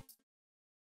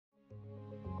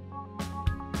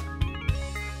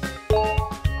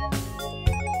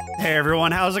 Hey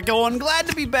everyone, how's it going? Glad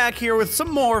to be back here with some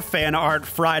more Fan Art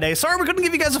Friday. Sorry we couldn't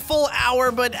give you guys a full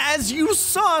hour, but as you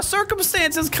saw,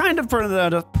 circumstances kind of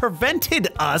prevented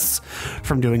us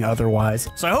from doing otherwise.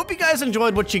 So I hope you guys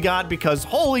enjoyed what you got, because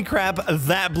holy crap,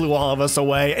 that blew all of us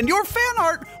away, and your fan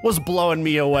art was blowing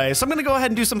me away. So I'm gonna go ahead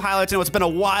and do some highlights. I know it's been a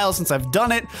while since I've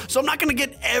done it, so I'm not gonna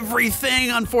get everything,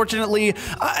 unfortunately.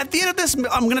 At the end of this,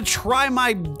 I'm gonna try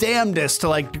my damnedest to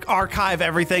like archive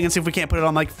everything and see if we can't put it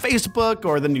on like Facebook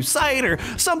or the new site or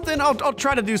something. I'll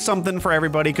try to do something for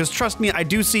everybody, because trust me, I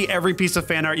do see every piece of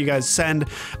fan art you guys send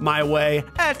my way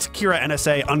at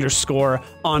KiraNSA_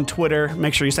 on Twitter.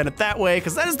 Make sure you send it that way,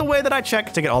 because that is the way that I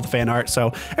check to get all the fan art.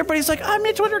 So everybody's like, I'm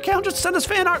your Twitter account, just send us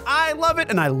fan art. I love it,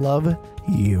 and I love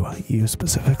you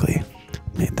specifically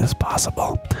made this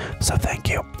possible, so thank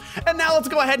you. And now let's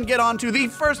go ahead and get on to the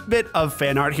first bit of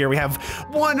fan art here. We have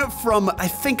one from, I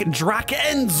think,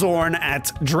 Drakenzorn at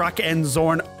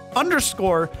Drakenzorn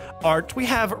 _art. We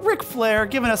have Ric Flair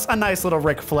giving us a nice little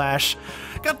Ric Flash.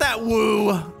 Got that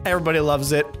woo. Everybody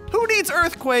loves it. Who needs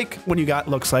Earthquake when you got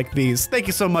looks like these? Thank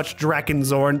you so much,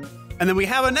 Drakenzorn. And then we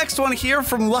have a next one here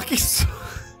from Lucky.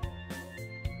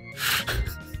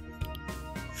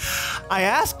 I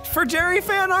asked for Jerry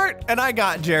fan art, and I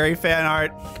got Jerry fan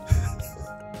art.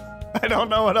 I don't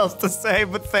know what else to say,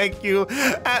 but thank you,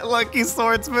 at Lucky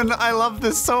Swordsman. I love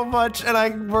this so much,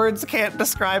 and words can't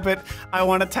describe it. I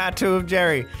want a tattoo of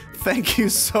Jerry. Thank you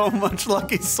so much,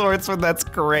 Lucky Swordsman. That's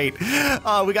great.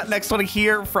 We got next one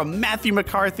here from Matthew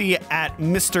McCarthy at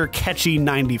Mr. Catchy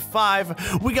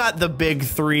 95. We got the big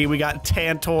three. We got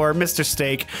Tantor, Mr.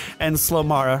 Steak, and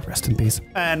Slomara. Rest in peace.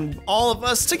 And all of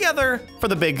us together for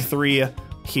the big three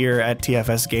here at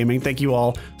TFS Gaming. Thank you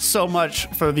all so much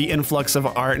for the influx of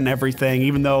art and everything.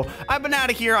 Even though I've been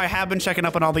out of here, I have been checking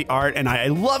up on all the art, and I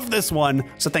love this one.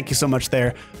 So thank you so much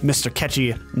there, Mr.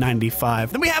 Catchy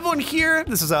 95. Then we have one here.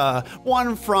 This is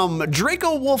one from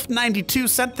Draco Wolf 92.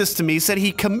 Sent this to me. Said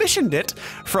he commissioned it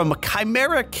from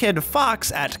Chimera Kid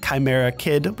Fox at Chimera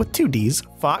Kid with 2 Ds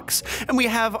Fox. And we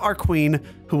have our queen,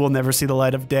 who will never see the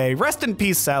light of day. Rest in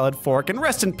peace, Salad Fork, and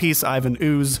rest in peace, Ivan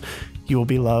Ooze. You will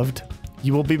be loved.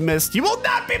 You will be missed. You will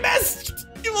not be missed.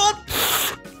 You won't.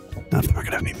 None of them are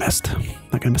going to be missed.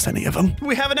 Not going to miss any of them.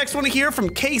 We have a next one here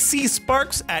from KC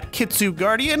Sparks at Kitsu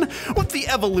Guardian with the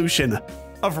evolution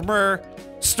of Mur,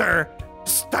 Stir,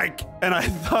 Stike. And I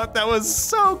thought that was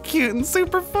so cute and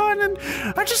super fun. And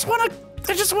I just want to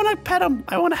pet him.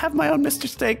 I want to have my own Mr.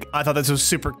 Steak. I thought this was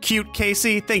super cute,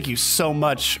 Casey. Thank you so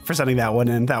much for sending that one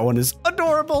in. That one is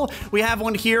adorable. We have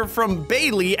one here from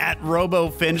Bailey at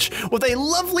RoboFinch with a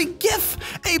lovely GIF,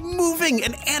 a moving,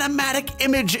 an animatic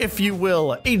image, if you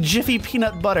will, a Jiffy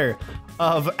peanut butter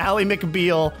of Ally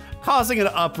McBeal causing an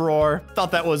uproar.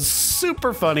 Thought that was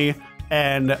super funny.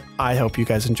 And I hope you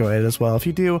guys enjoy it as well. If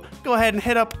you do, go ahead and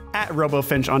hit up at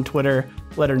RoboFinch on Twitter.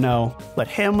 Let her know. Let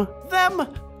him, them,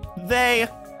 they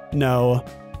know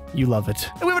you love it.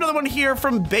 And we have another one here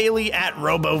from Bailey at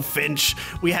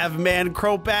RoboFinch. We have Man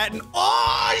Crobat, and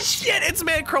oh shit, it's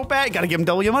Man Crobat. Gotta give him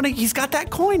double your money. He's got that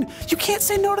coin. You can't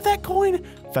say no to that coin.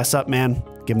 Fess up, man.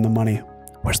 Give him the money.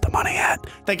 Where's the money at?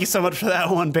 Thank you so much for that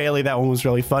one, Bailey. That one was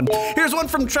really fun. Here's one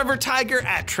from Trevor Tiger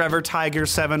at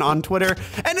TrevorTiger7 on Twitter.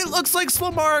 And it looks like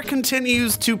Slomara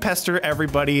continues to pester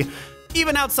everybody.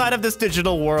 Even outside of this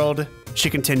digital world, she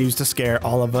continues to scare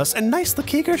all of us. And nice the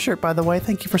Keeger shirt, by the way.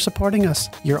 Thank you for supporting us.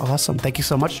 You're awesome. Thank you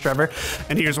so much, Trevor.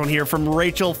 And here's one here from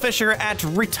Rachel Fisher at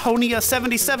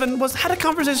Ritonia77. Had a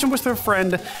conversation with her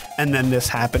friend, and then this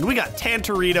happened. We got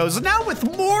Tantoritos. Now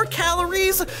with more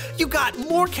calories, you got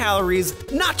more calories,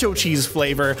 nacho cheese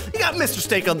flavor. You got Mr.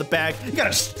 Steak on the bag. You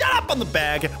got a shut up on the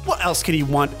bag. What else can you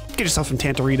want? Get yourself some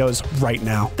Tantoritos right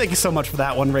now. Thank you so much for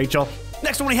that one, Rachel.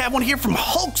 Next one, we have one here from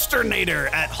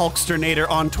Hulksternator at Hulksternator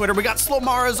on Twitter. We got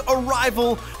Slomara's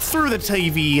arrival through the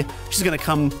TV. She's gonna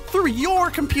come through your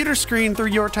computer screen, through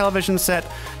your television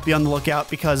set. Be on the lookout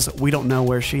because we don't know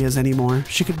where she is anymore.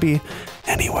 She could be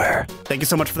anywhere. Thank you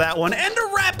so much for that one. And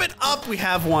to wrap it up, we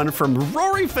have one from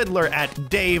Rory Fiddler at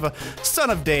Dave, son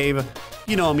of Dave.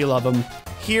 You know him, you love him.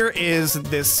 Here is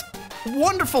this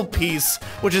wonderful piece,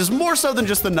 which is more so than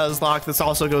just the Nuzlocke. This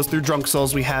also goes through Drunk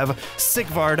Souls. We have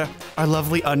Sigvard, our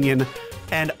lovely onion,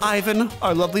 and Ivan,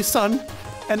 our lovely son,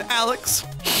 and Alex,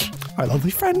 our lovely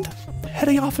friend,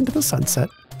 heading off into the sunset,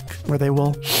 where they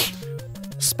will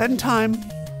spend time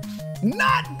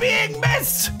not being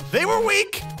missed. They were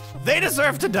weak. They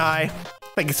deserve to die.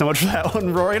 Thank you so much for that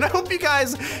one, Rory. And I hope you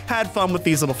guys had fun with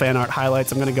these little fan art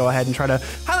highlights. I'm going to go ahead and try to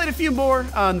highlight a few more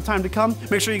on the time to come.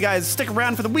 Make sure you guys stick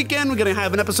around for the weekend. We're going to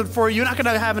have an episode for you. We're not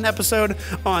going to have an episode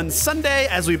on Sunday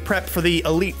as we prep for the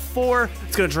Elite Four.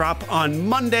 It's going to drop on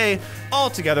Monday all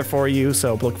together for you.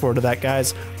 So look forward to that,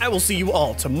 guys. I will see you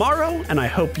all tomorrow, and I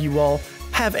hope you all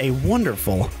have a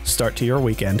wonderful start to your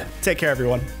weekend. Take care,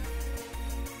 everyone.